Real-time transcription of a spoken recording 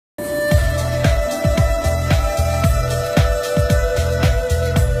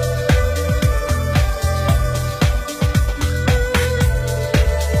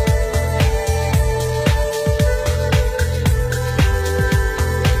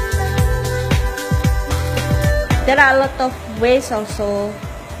there are a lot of waste also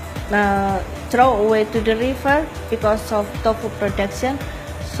throw away to the river because of tofu production.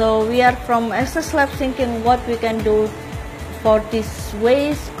 So we are from SS Lab thinking what we can do for this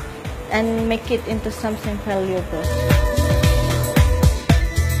waste and make it into something valuable.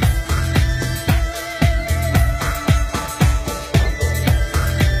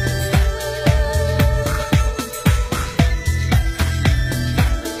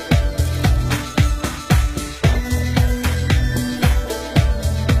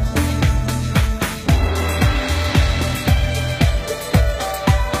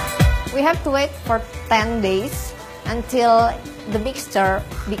 We have to wait for 10 days until the mixture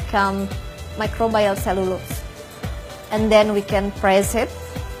become microbial cellulose. And then we can press it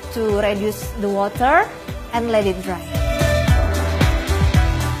to reduce the water and let it dry.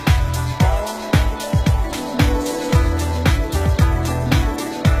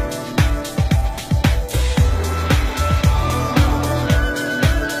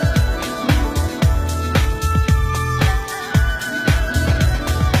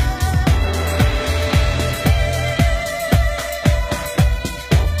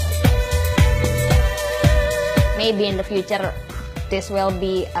 Maybe in the future this will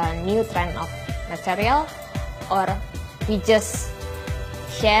be a new trend of material, or we just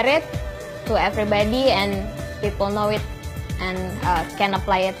share it to everybody and people know it and can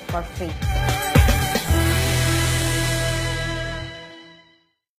apply it for free.